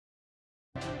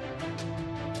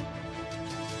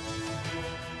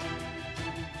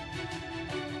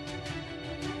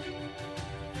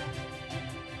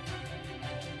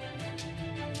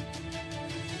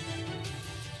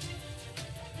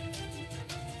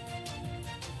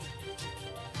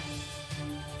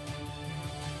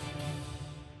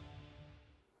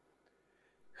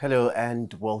Hello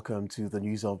and welcome to the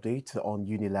news update on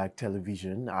UNILAG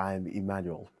television. I'm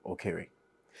Emmanuel Okere.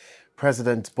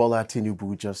 President Bola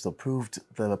Tinubu just approved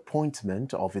the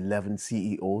appointment of 11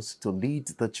 CEOs to lead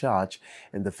the charge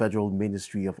in the Federal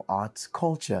Ministry of Arts,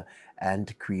 Culture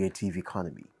and Creative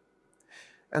Economy.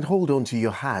 And hold on to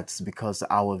your hats because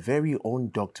our very own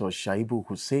Dr. Shaibu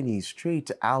Husseini,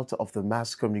 straight out of the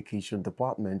Mass Communication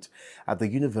Department at the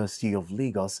University of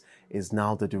Lagos, is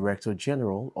now the Director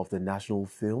General of the National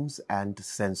Films and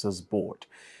Censors Board.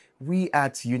 We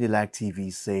at UNILAG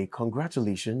TV say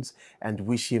congratulations and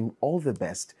wish him all the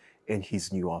best in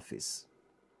his new office.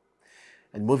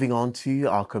 And moving on to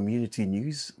our community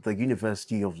news, the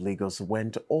University of Lagos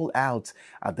went all out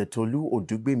at the Tolu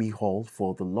Odugbemi Hall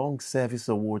for the Long Service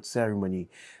Award ceremony.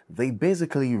 They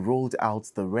basically rolled out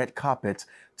the red carpet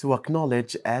to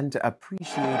acknowledge and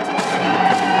appreciate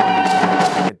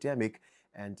academic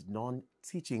and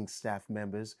non-teaching staff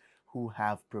members who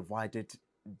have provided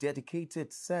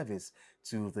dedicated service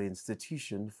to the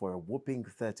institution for a whopping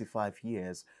 35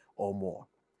 years or more.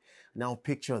 Now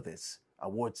picture this.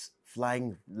 Awards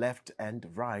flying left and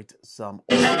right, some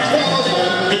by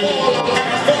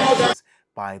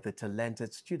the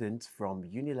talented students from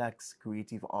UNILAG's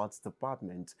Creative Arts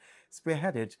Department,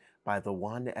 spearheaded by the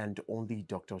one and only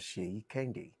Dr. Sheyi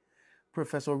Kende.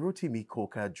 Professor Rotimi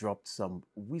Koka dropped some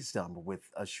wisdom with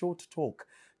a short talk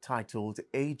titled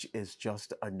Age is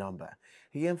Just a Number.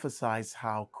 He emphasized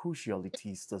how crucial it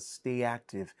is to stay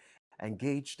active,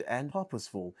 engaged and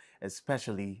purposeful,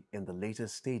 especially in the later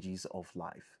stages of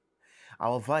life.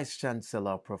 Our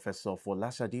Vice-Chancellor, Professor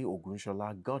Folashade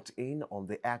Ogunshola, got in on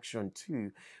the action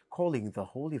too, calling the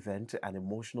whole event an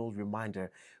emotional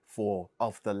reminder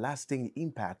of the lasting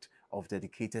impact of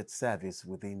dedicated service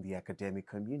within the academic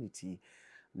community.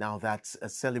 Now that's a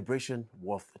celebration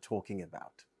worth talking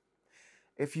about.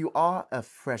 If you are a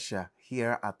fresher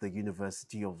here at the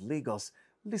University of Lagos,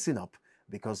 listen up,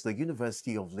 because the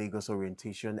University of Lagos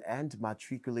Orientation and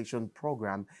Matriculation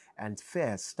Program and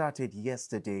Fair started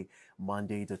yesterday,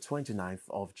 Monday, the 29th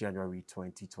of January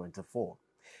 2024.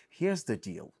 Here's the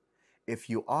deal. If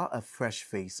you are a fresh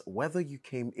face, whether you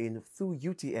came in through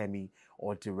UTME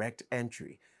or direct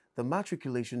entry, the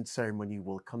matriculation ceremony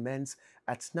will commence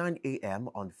at 9 a.m.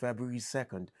 on February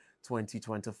 2nd,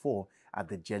 2024 at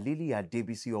the Jalili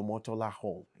Adebisi Omotola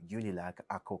Hall, UNILAG,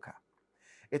 Akoka.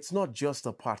 It's not just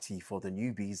a party for the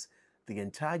newbies. The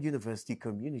entire university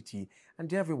community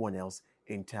and everyone else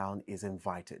in town is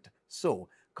invited. So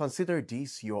consider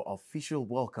this your official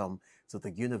welcome to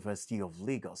the University of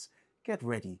Lagos. Get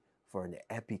ready for an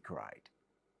epic ride.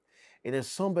 In a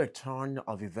somber turn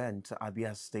of event,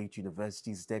 Abia State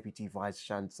University's Deputy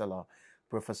Vice-Chancellor,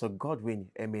 Professor Godwin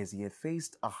Emezie,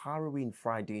 faced a harrowing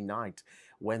Friday night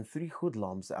when three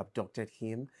hoodlums abducted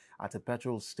him at a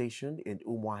petrol station in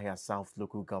Umuahia South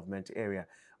local government area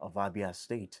of Abia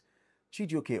State.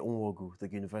 Chijioke Onwogu, the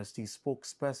university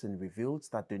spokesperson, revealed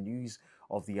that the news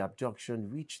of the abduction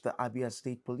reached the Abia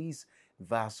State Police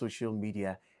via social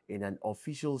media. In an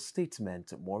official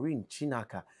statement, Maureen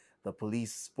Chinaka, the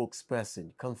police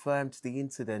spokesperson, confirmed the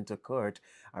incident occurred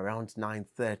around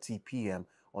 9:30 p.m.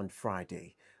 on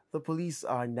Friday. The police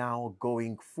are now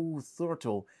going full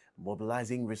throttle,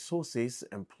 mobilizing resources,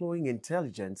 employing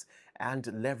intelligence, and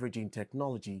leveraging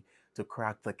technology to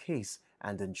crack the case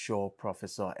and ensure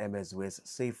Professor Emezwe's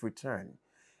safe return.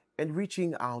 In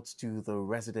reaching out to the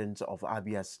residents of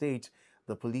Abia State,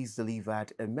 the police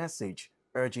delivered a message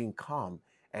urging calm,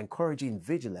 encouraging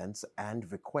vigilance,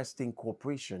 and requesting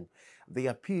cooperation. They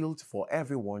appealed for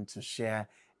everyone to share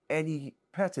any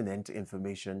pertinent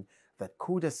information that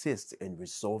could assist in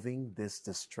resolving this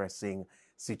distressing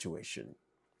situation.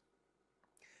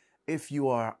 If you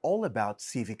are all about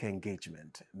civic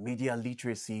engagement, media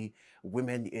literacy,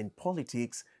 women in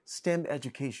politics, STEM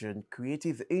education,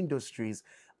 creative industries,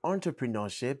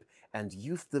 entrepreneurship, and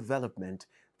youth development,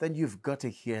 then you've got to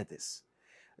hear this.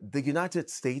 The United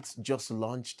States just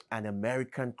launched an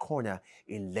American corner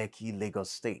in Lekki, Lagos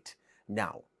State.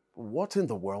 Now, what in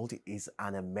the world is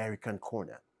an American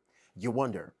corner? You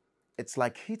wonder. It's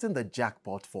like hitting the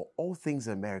jackpot for all things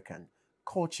American: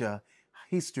 culture,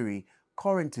 history,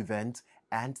 current events,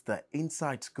 and the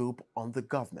inside scoop on the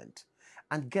government.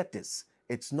 And get this,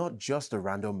 it's not just a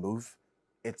random move.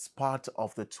 It's part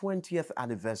of the 20th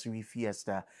anniversary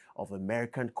fiesta of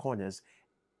American Corners,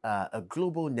 a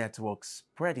global network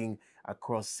spreading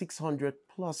across 600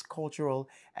 plus cultural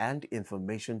and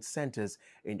information centers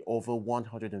in over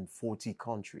 140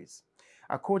 countries.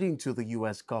 According to the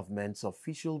US government's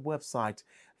official website,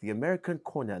 the American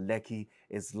Corner Lekki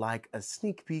is like a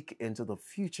sneak peek into the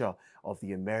future of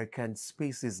the American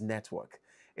Spaces Network.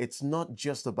 It's not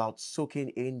just about soaking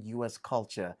in US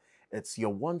culture, it's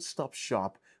your one-stop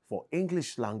shop for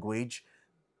English language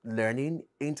learning,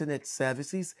 internet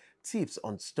services, tips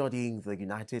on studying the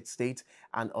United States,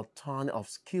 and a ton of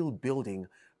skill building,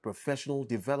 professional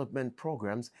development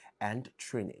programs, and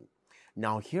training.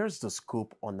 Now, here's the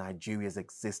scoop on Nigeria's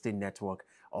existing network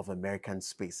of American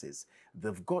spaces.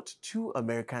 They've got 2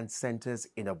 American centers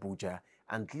in Abuja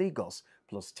and Lagos,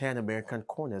 plus 10 American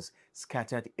corners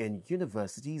scattered in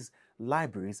universities,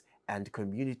 libraries, and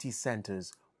community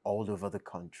centers all over the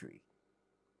country.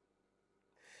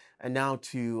 And now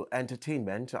to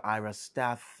entertainment. Ira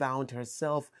Star found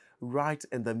herself right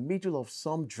in the middle of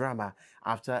some drama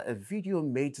after a video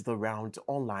made the round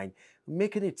online,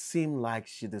 making it seem like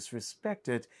she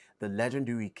disrespected the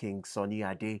legendary King Sunny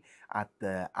Ade at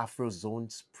the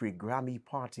Afrozone's pre-Grammy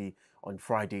party on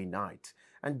Friday night.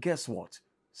 And guess what?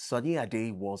 Sunny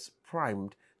Ade was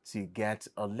primed to get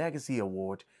a legacy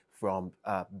award from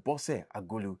Bose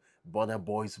Agulu, Burna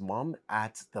Boy's mom,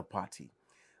 at the party.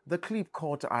 The clip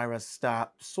caught Ira Star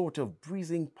sort of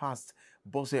breezing past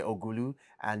Bose Ogulu,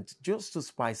 and just to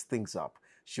spice things up,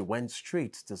 she went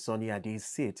straight to Sunny Ade's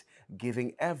seat,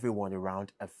 giving everyone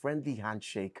around a friendly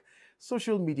handshake.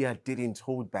 Social media didn't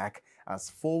hold back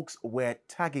as folks were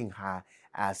tagging her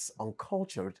as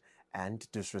uncultured and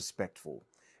disrespectful.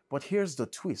 But here's the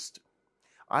twist.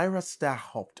 Ira Star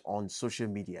hopped on social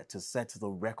media to set the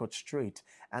record straight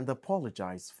and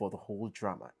apologize for the whole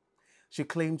drama. She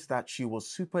claimed that she was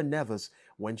super nervous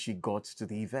when she got to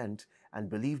the event, and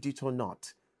believed it or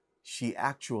not, she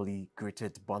actually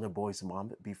greeted Burna Boy's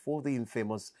mom before the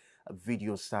infamous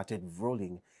video started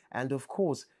rolling, and of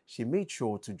course, she made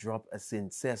sure to drop a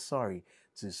sincere sorry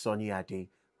to Sunny Ade,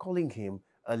 calling him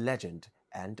a legend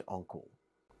and uncle.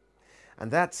 And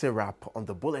that's a wrap on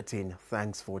the bulletin.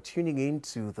 Thanks for tuning in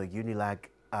to the UNILAG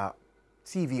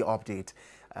TV update.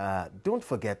 Don't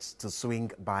forget to swing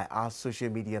by our social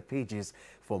media pages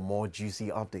for more juicy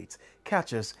updates.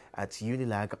 Catch us at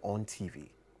UNILAG on TV.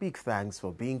 Big thanks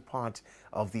for being part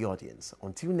of the audience.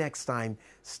 Until next time,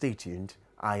 stay tuned.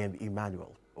 I am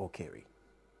Emmanuel Okeri.